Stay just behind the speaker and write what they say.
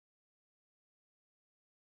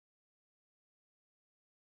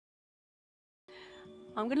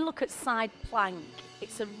I'm going to look at side plank.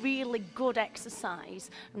 It's a really good exercise,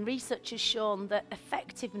 and research has shown that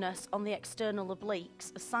effectiveness on the external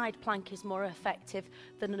obliques, a side plank is more effective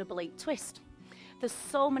than an oblique twist. There's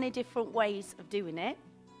so many different ways of doing it,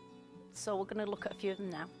 so we're going to look at a few of them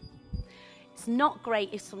now. It's not great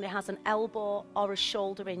if somebody has an elbow or a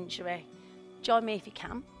shoulder injury. Join me if you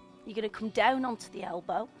can. You're going to come down onto the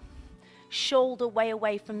elbow, shoulder way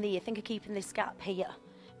away from the ear. Think of keeping this gap here.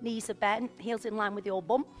 Knees are bent, heels in line with your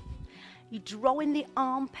bum. You're drawing the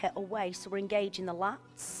armpit away, so we're engaging the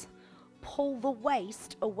lats. Pull the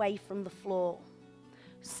waist away from the floor.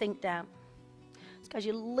 Sink down. So as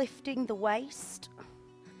you're lifting the waist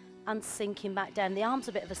and sinking back down. The arm's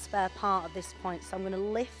a bit of a spare part at this point, so I'm going to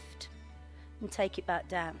lift and take it back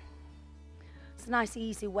down. It's a nice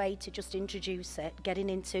easy way to just introduce it, getting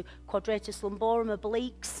into quadratus lumborum,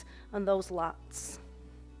 obliques, and those lats.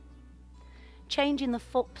 Changing the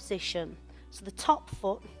foot position. So the top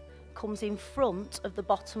foot comes in front of the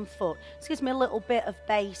bottom foot. This gives me a little bit of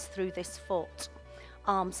base through this foot.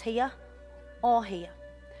 Arms here or here.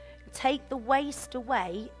 Take the waist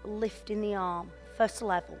away, lifting the arm, first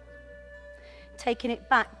level. Taking it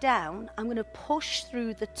back down, I'm going to push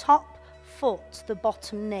through the top foot to the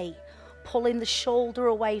bottom knee, pulling the shoulder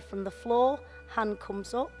away from the floor, hand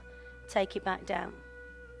comes up, take it back down.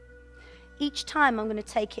 Each time I'm going to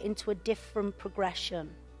take it into a different progression.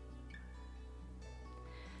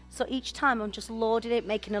 So each time I'm just loading it,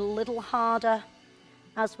 making it a little harder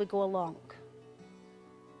as we go along.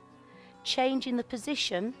 Changing the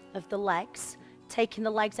position of the legs, taking the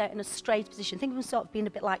legs out in a straight position. Think of them sort of being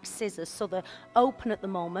a bit like scissors, so they're open at the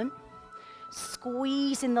moment.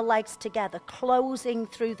 Squeezing the legs together, closing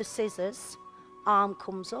through the scissors. Arm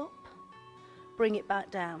comes up, bring it back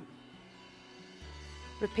down.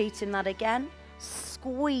 Repeating that again,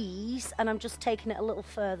 squeeze, and I'm just taking it a little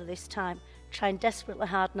further this time. Trying desperately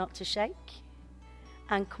hard not to shake,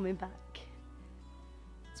 and coming back.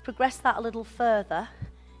 Let's progress that a little further,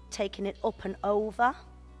 taking it up and over,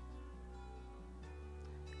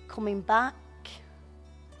 coming back,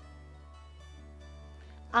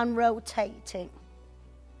 and rotating.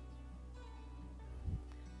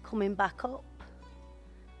 Coming back up,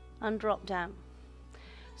 and drop down.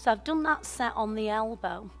 So I've done that set on the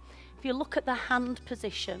elbow. If you look at the hand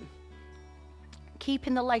position,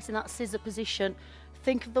 keeping the legs in that scissor position,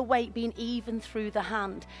 think of the weight being even through the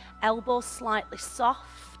hand. Elbow slightly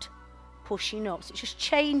soft, pushing up. So it's just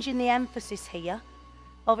changing the emphasis here.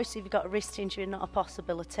 Obviously, if you've got a wrist injury, not a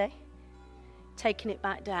possibility. Taking it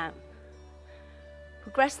back down.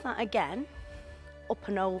 Progress that again, up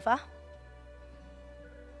and over.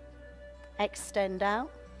 Extend out.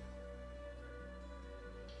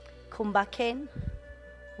 Come back in,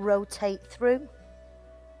 rotate through,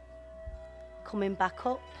 coming back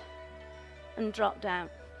up and drop down.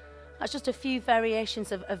 That's just a few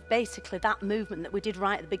variations of basically that movement that we did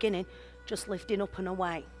right at the beginning, just lifting up and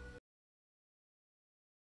away.